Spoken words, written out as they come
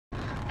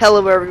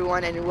Hello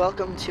everyone, and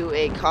welcome to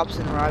a Cops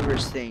and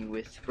Robbers thing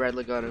with Brad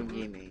Logano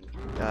Gaming.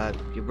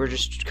 We're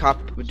just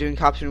doing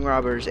Cops and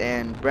Robbers,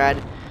 and Brad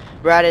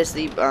is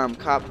the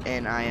cop,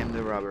 and I am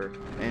the robber.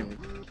 And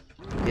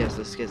yes,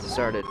 let's get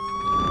started.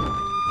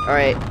 All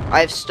right,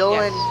 I've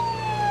stolen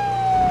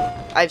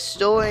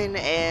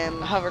A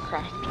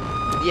hovercraft.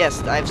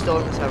 Yes, I've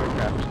stolen this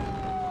hovercraft.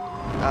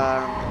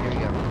 Here we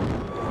go.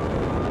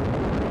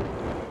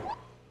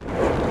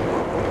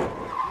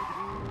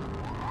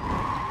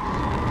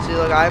 See,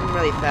 look, I'm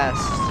really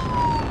fast.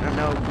 I don't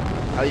know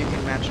how you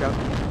can match up.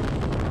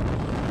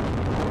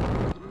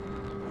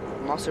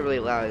 I'm also really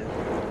loud.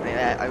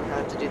 I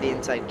have to do the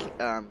inside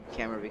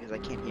camera because I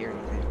can't hear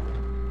anything.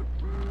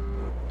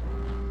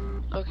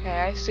 Okay,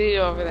 I see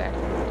you over there.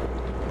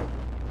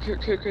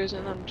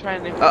 Cruising, I'm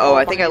trying to. Uh-oh,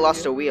 I think I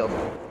lost a wheel.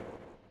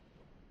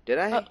 Did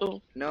I?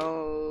 Uh-oh.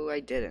 No, I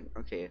didn't.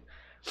 Okay.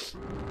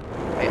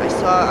 I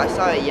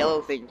saw a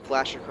yellow thing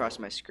flash across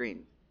my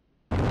screen.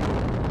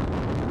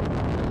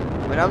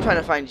 But now I'm trying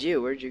to find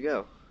you. Where'd you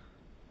go?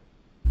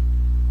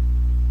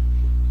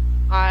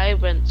 I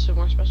went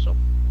somewhere special.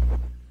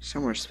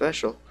 Somewhere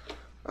special?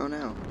 Oh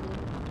no.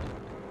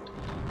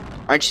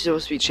 Aren't you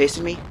supposed to be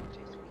chasing me?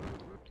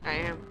 I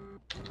am.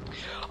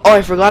 Oh,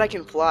 I forgot I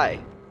can fly.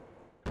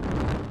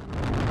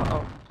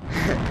 Uh-oh.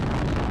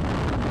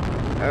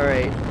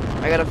 Alright.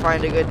 I gotta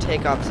find a good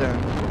takeoff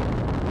zone.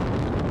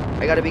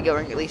 I gotta be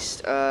going at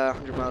least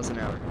 100 miles an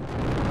hour.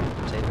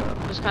 Take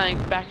off. Just kind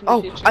of back in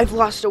the future. I've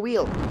lost a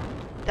wheel.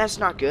 That's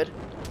not good.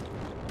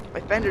 My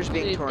fender's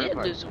being torn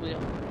apart. Lose a wheel.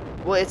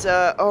 Well, it's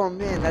a. Oh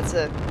man, that's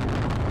a.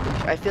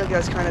 I feel like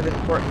that's kind of an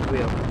important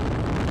wheel.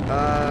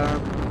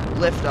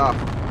 Lift off.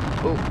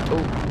 Oh.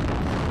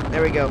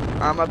 There we go.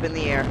 I'm up in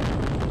the air.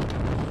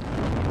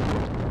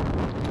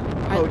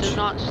 I do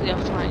not see a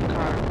flying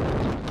car.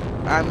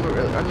 I'm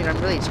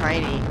really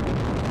tiny.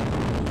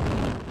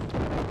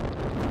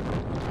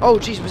 Oh,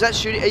 jeez, was that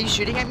shooting? Are you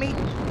shooting at me?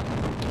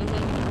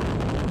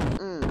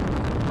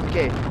 Mm-hmm.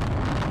 Okay.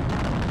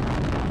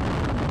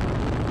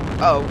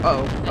 Oh.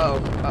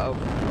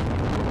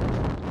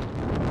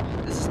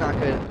 This is not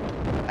good.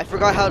 I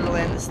forgot how to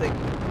land this thing.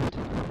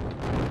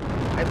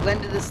 I've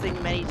landed this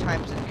thing many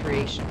times in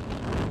creation.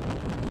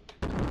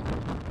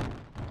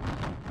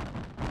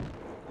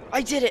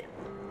 I did it!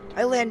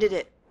 I landed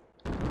it!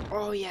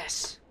 Oh,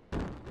 yes.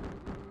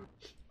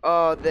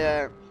 Oh,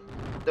 the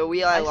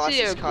wheel I lost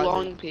see is a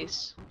glowing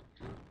piece.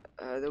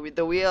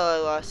 the wheel I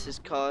lost is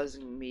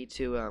causing me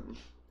to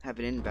have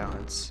an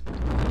imbalance.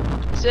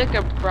 It's like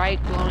a bright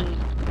glowing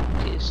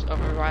piece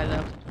over by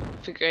the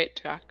figure 8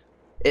 track.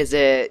 Is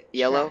it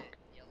yellow?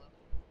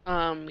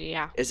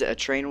 Yeah. Is it a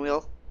train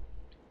wheel?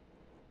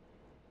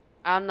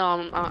 I don't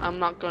know. I'm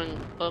not going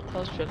a little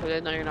closer because I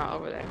know you're not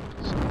over there.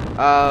 So.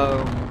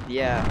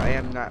 Yeah, I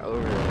am not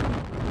over there.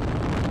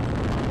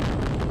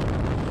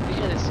 We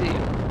can't see you.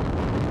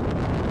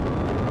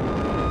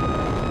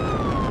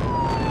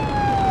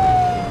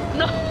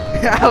 No.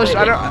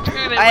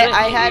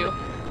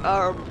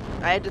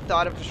 I had the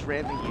thought of just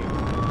ramming you.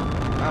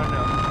 I don't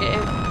know.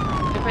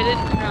 If I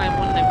didn't turn,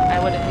 I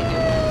would have hit you.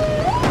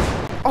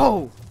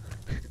 Oh!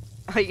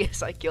 I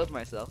guess I killed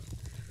myself.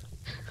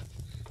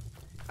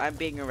 I'm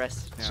being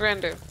arrested now.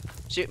 Surrender.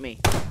 Shoot me.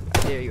 I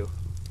dare you.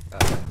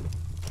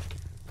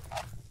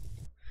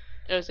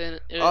 It was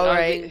All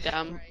right. being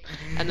dumb,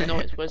 and the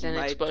noise was an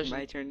explosion.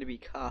 My turn to be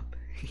cop.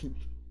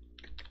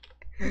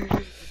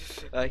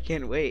 I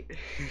can't wait.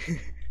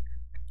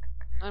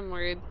 I'm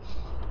worried.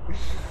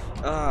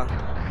 How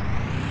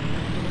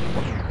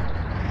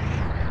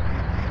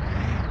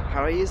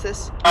do I use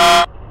this?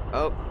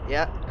 Oh,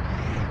 yeah.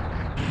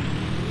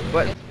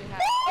 What? Yes, we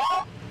have.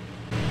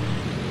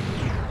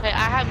 Hey,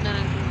 I haven't done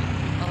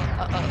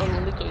anything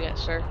illegal yet,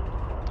 sir.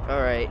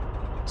 Alright.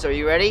 So, are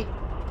you ready?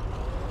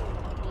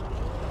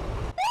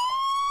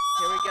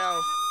 Here we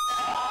go.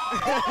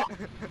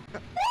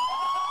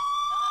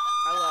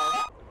 Hello.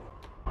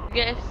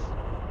 Yes.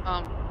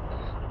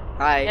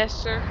 Hi. Yes,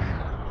 sir.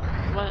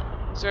 What?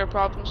 Is there a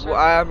problem, sir?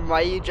 Why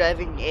are you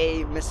driving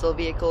a missile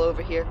vehicle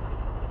over here?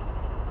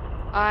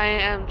 I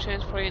am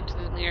transporting to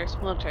the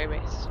nearest military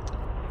base.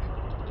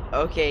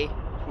 Okay.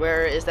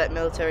 Where is that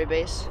military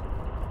base?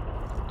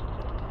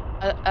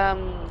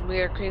 We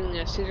are creating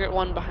a secret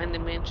one behind the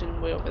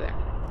mansion way over there.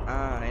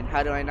 And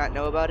how do I not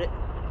know about it?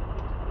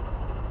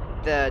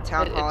 The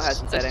town hall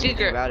hasn't said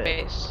anything about it.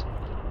 It's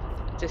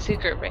a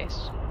secret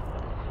base.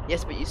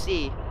 Yes, but you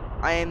see,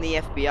 I am the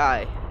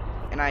FBI,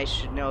 and I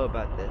should know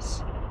about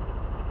this.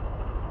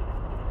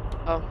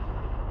 Oh.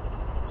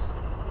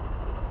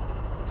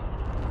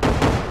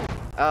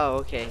 Oh,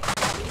 okay.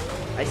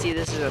 I see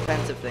this is an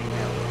offensive thing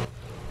now.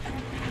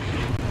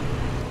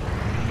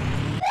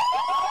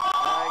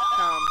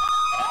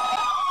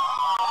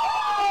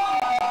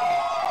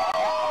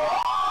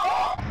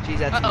 Jeez,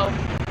 that's... Uh-oh.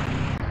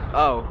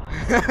 Oh.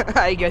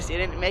 I guess you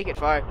didn't make it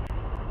far.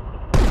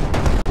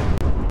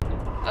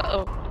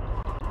 Uh-oh.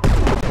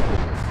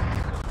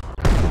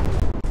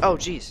 Oh,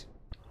 jeez.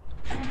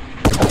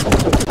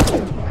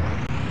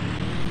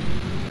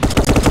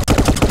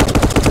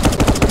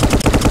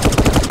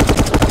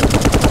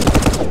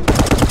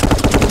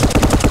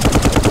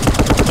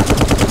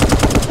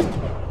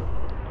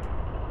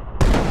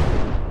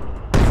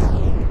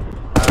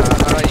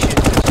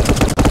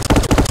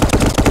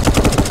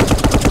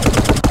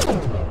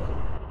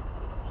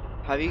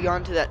 Have you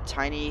gone to that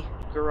tiny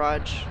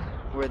garage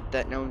where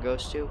that no one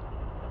goes to?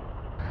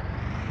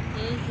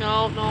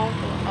 No, no.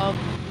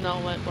 No.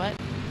 What?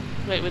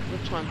 Wait,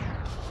 which one?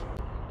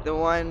 The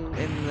one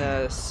in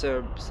the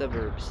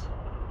suburbs.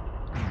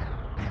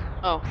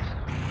 Oh,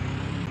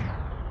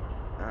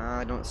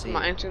 I don't see I'm you.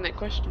 not answering that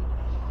question.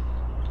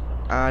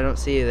 I don't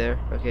see you there.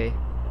 Okay.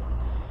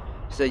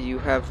 So you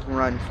have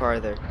run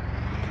farther.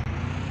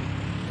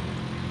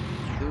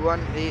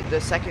 The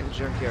second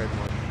junkyard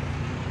one.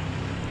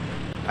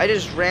 I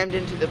just rammed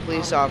into the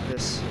police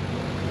office.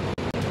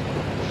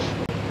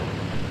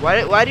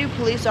 Why do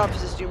police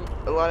officers do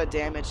a lot of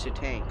damage to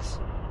tanks?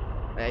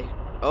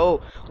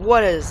 Oh,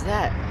 what is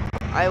that?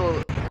 I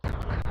will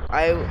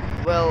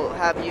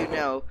have you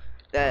know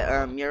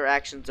that your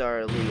actions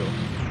are illegal.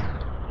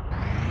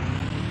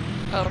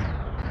 Oh.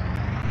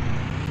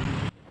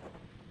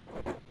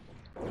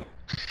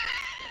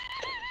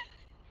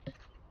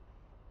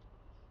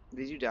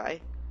 Did you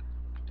die?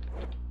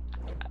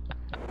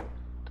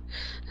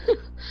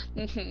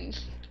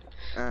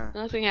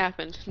 Nothing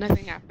happened.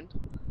 Nothing happened.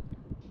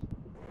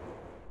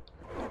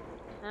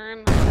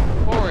 Turn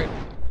forward.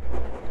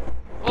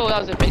 Oh, that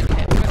was a big hit.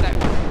 Where'd that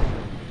go?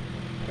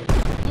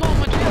 Come on,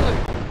 my trailer!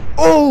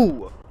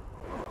 Oh!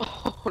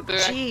 Oh, did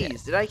I hit?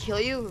 Jeez, did I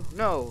kill you?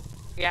 No.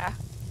 Yeah.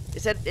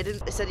 It said it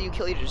didn't. It said you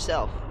killed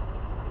yourself.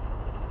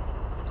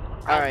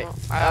 I All don't right. know.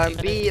 I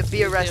don't Be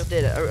know.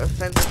 arrested.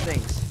 Offensive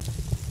things.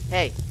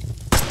 Hey,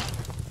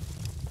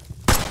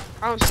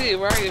 I don't see you.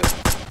 Where are you?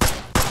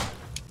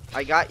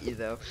 I got you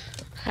though.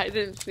 I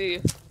didn't see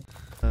you.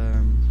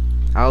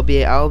 I'll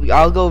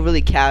go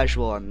really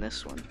casual on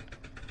this one.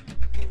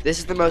 This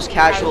is the most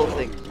casual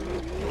thing.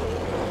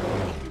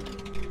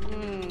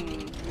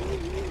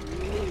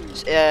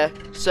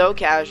 So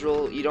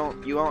casual you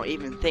won't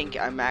even think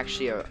I'm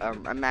actually a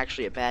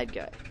bad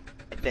guy.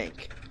 I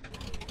think.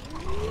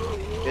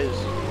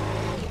 'Cause-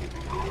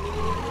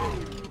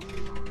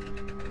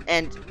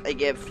 and I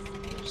give.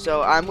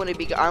 So I'm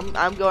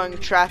going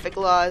traffic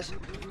laws,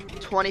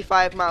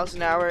 25 miles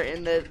an hour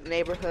in the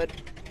neighborhood.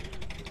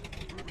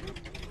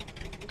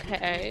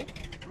 Okay.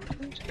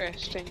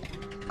 Interesting.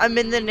 I'm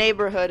in the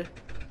neighborhood.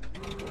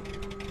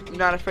 I'm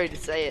not afraid to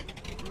say it.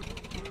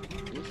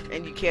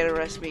 And you can't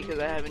arrest me because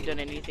I haven't done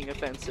anything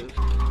offensive.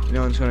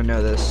 No one's gonna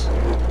know this.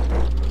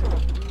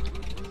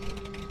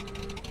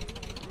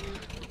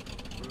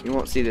 You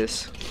won't see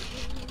this.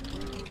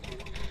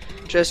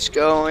 Just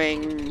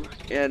going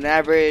an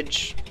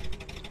average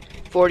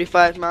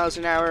 45 miles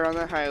an hour on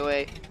the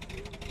highway.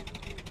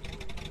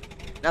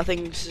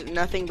 Nothing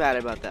bad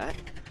about that.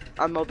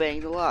 I'm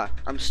obeying the law.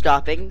 I'm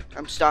stopping.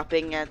 I'm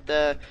stopping at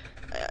the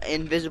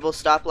invisible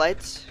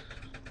stoplights.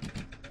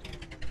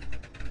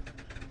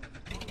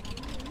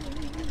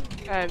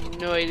 I have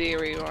no idea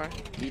where you are.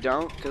 You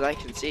don't? Because I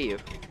can see you.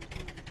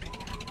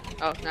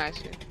 Oh,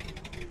 nice.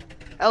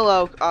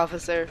 Hello,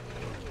 officer.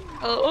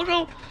 Oh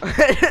no!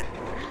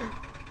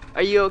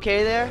 Are you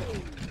okay there?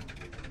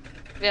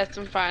 Yes,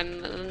 I'm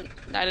fine.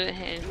 I didn't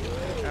hit.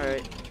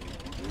 Alright.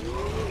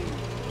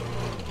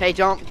 Hey,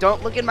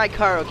 don't look in my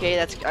car, okay?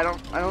 I'm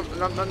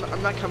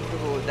not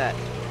comfortable with that.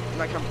 I'm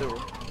not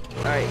comfortable.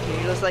 Alright, can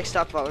you just like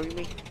stop following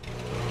me?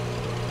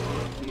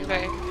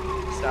 Okay.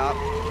 Stop.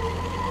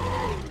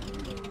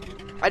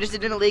 I just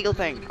did an illegal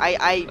thing.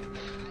 I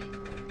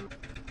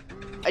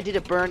did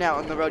a burnout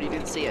on the road, you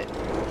didn't see it.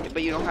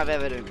 But you don't have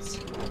evidence.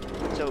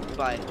 So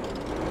bye.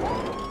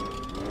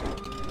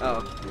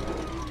 Oh.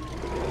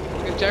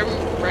 You're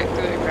driving right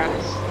through the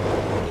grass.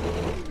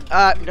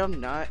 No I'm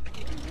not.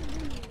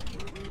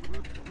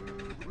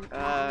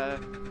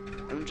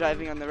 I'm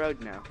driving on the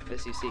road now.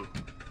 As you see.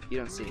 You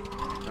don't see.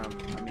 I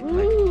mean,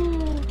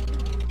 Ooh.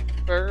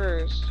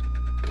 Burgers.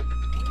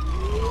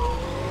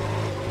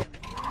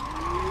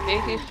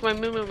 Thank you for my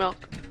moo milk.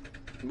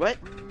 what?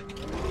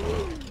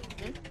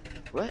 Hmm?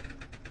 What?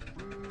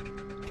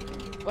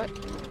 What?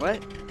 What?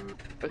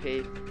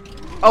 Okay.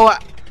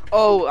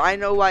 Oh, I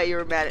know why you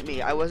were mad at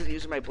me. I wasn't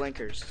using my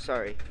blinkers.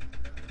 Sorry.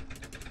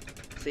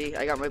 See,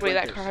 I got my Wait,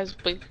 blinkers. that car has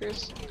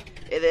blinkers?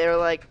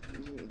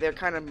 They're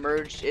kind of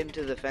merged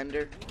into the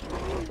fender.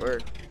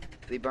 Or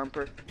the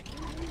bumper.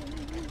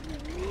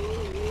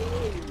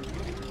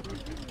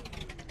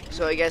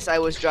 So I guess I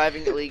was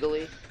driving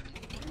illegally.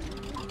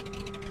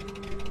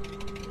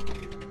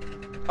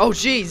 Oh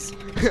jeez!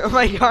 Oh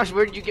my gosh,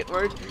 where did you get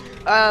merged?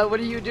 What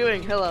are you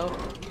doing? Hello.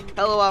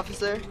 Hello,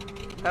 officer.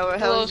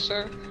 Hello,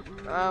 sir.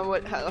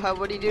 What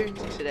are you doing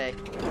today?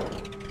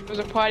 There's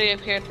a party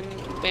up here at the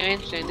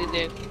mansion, did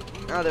you?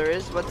 Oh, there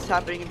is? What's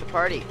happening at the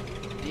party?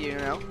 Do you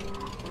know?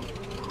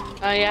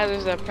 Yeah,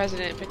 there's a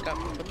president pickup.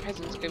 The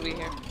president's gonna be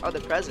here. Oh, the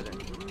president.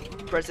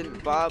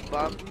 President Bob?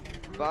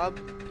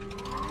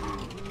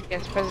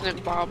 Yes,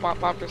 President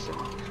Boberson.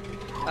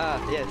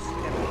 Yes.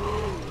 Yeah.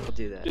 I'll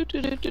do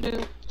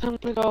that. Time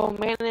to go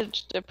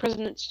manage the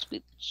president's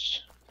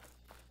speech.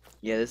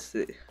 Yeah, this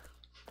is it.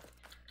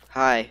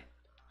 Hi.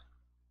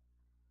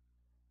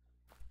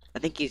 I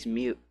think he's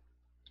mute.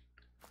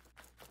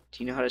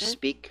 Do you know how to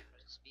speak?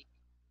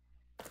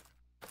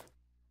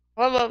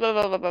 Uh,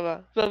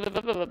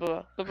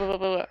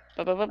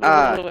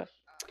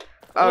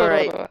 all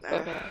right.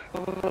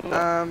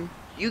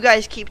 You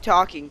guys keep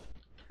talking.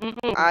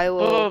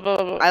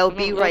 I'll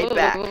be right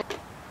back.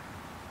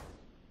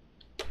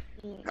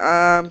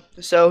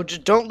 So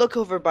just don't look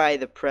over by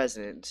the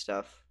president and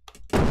stuff.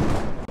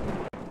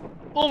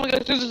 Oh my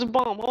gosh, this is a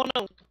bomb. Oh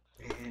no.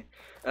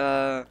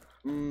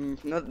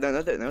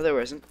 No, there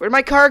wasn't. Where'd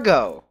my car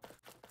go?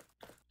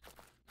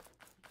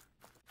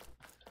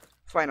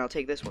 Fine, I'll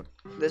take this one.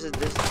 This is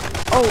this.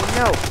 Oh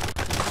no!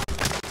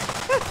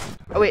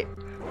 Oh wait.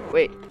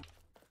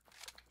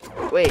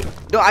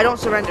 No, I don't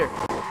surrender.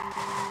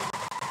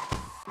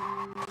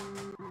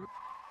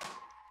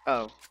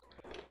 Oh.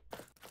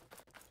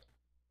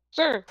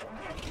 Sir.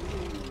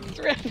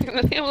 Sir, in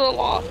the name of the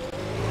law.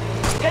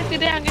 Guys, get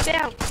down, get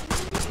down.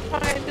 Come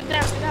on, guys, get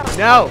down, get down.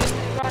 No!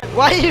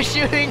 Why are you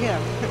shooting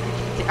him?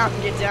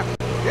 Get down.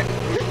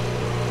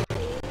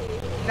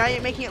 Now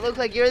you're making it look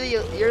like you're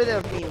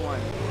the mean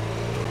one.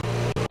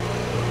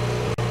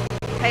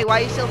 Hey, why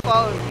are you still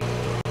following me?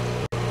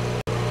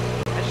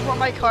 I just want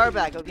my car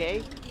back,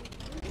 okay?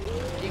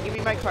 Can you give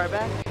me my car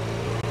back?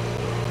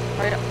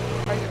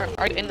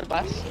 Are you in the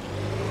bus?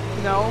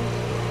 No.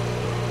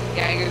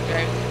 Yeah, you're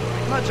driving.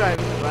 I'm not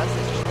driving the bus,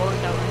 it's just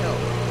rolling down the hill.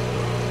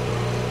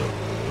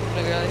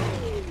 Like, really?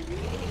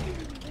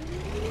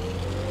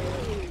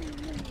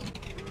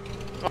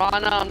 Oh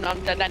no,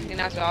 I'm dead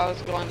now, so I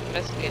was going to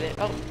investigate it.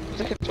 Oh,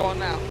 it's control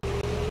now.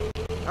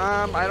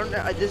 I don't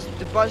know.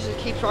 The bus just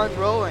keeps on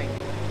rolling.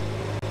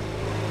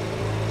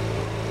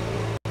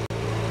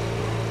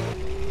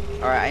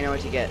 Alright, I know what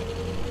to get.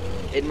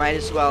 It might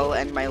as well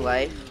end my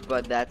life,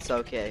 but that's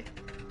okay.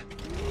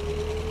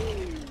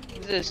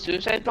 Is it a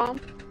suicide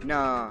bomb?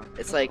 No,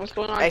 it's like What's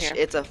going on actually,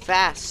 here? it's a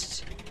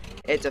fast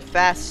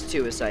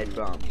suicide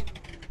bomb.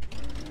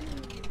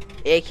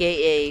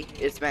 AKA,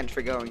 it's meant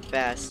for going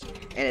fast,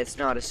 and it's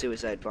not a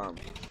suicide bomb.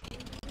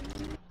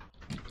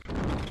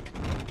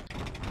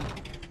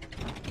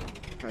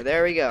 Oh,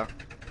 there we go.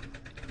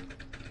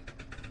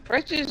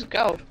 Where'd you just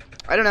go?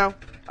 I don't know.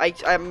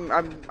 I'm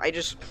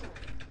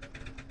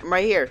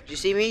right here. Do you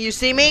see me? You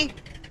see me?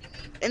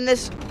 In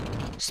this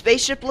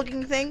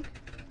spaceship-looking thing?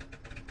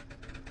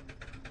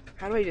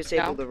 How do I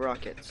disable the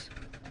rockets?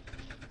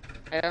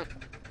 I don't.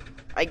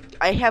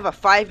 I have a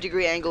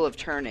 5-degree angle of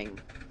turning.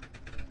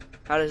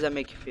 How does that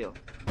make you feel?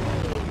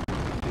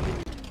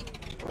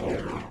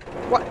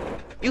 What?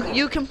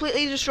 You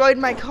completely destroyed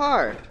my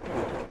car.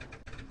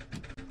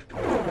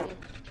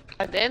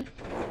 I did?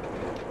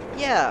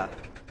 Yeah.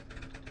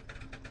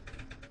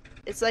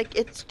 It's like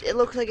it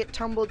looks like it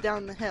tumbled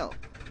down the hill.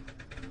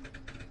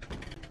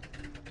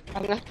 I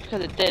mean, that's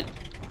because it did.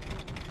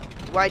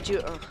 Why'd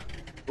you?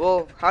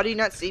 Well, how do you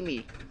not see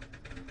me?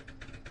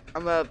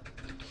 Bad luck.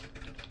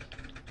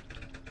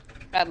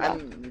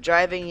 I'm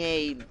driving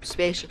a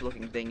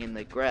spaceship-looking thing in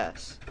the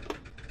grass.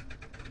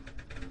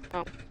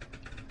 Oh.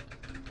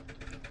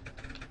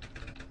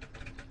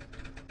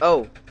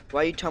 Oh,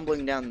 why are you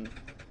tumbling down?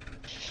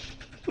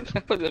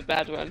 That was a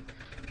bad one.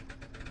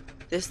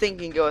 This thing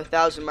can go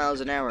 1,000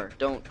 miles an hour.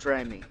 Don't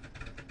try me.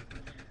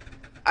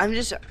 I'm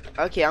just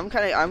okay.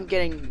 I'm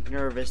getting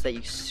nervous that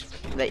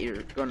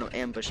you're gonna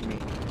ambush me.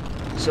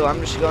 So I'm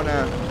just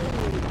gonna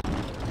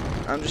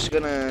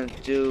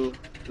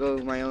go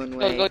my own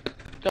way.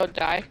 Go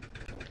die.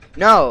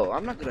 No,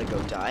 I'm not gonna go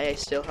die. I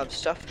still have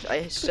stuff.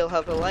 I still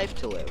have a life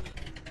to live.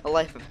 A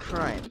life of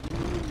crime.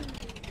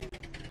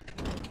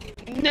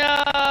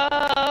 No.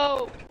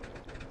 Oh.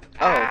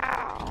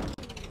 Ow.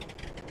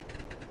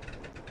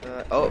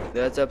 Oh,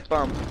 there's a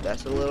bump.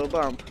 That's a little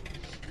bump.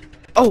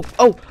 Oh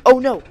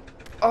no.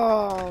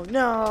 Oh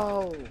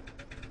no.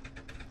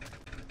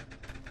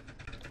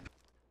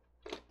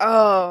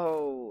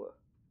 Oh.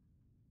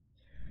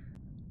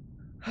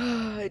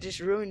 I just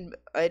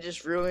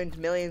ruined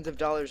millions of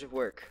dollars of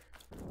work.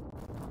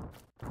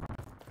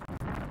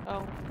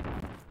 Oh.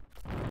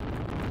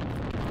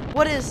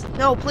 What is?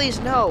 No, please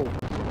no.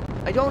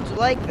 I don't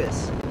like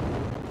this.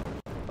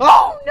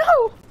 Oh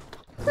no.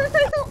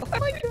 Oh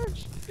my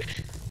gosh.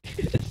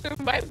 You just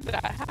survived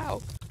that.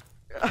 How?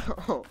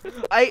 Oh,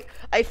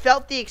 I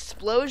felt the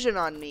explosion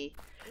on me,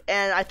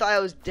 and I thought I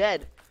was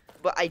dead,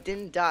 but I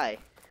didn't die.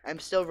 I'm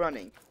still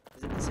running.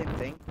 Is it the same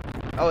thing?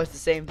 Oh, it's the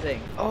same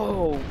thing.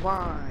 Oh,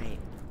 why?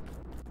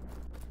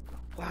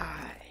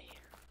 Why?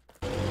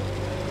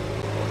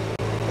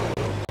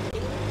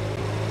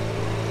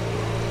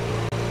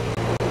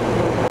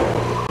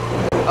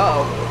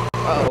 Uh-oh.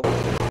 Uh-oh.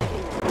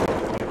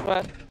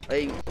 What?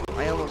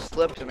 I almost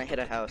slipped and I hit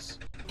a house.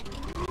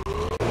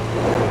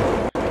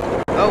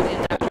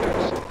 Oh,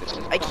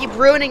 I keep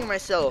ruining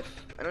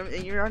myself.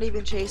 You're not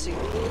even chasing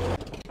me.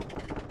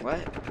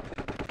 What?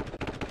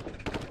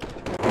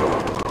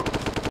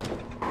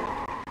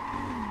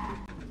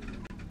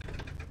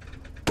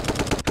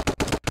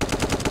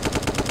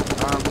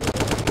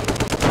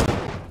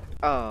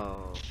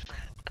 Oh.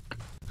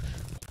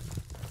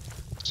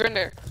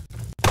 Surrender.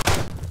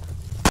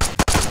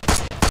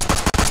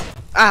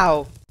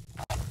 Ow.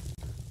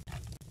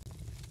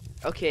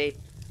 Okay.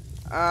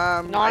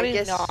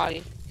 Naughty,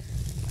 naughty.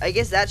 I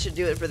guess that should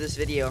do it for this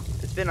video.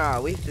 It's been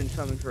we've been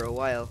filming for a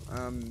while.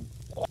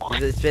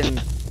 It's been.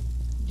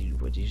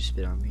 Dude, what did you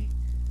spit on me?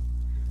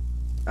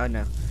 Oh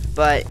no.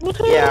 But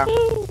yeah.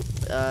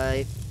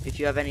 If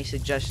you have any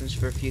suggestions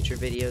for future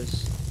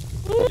videos,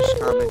 just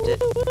comment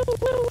it.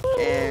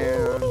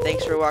 And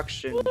thanks for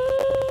watching.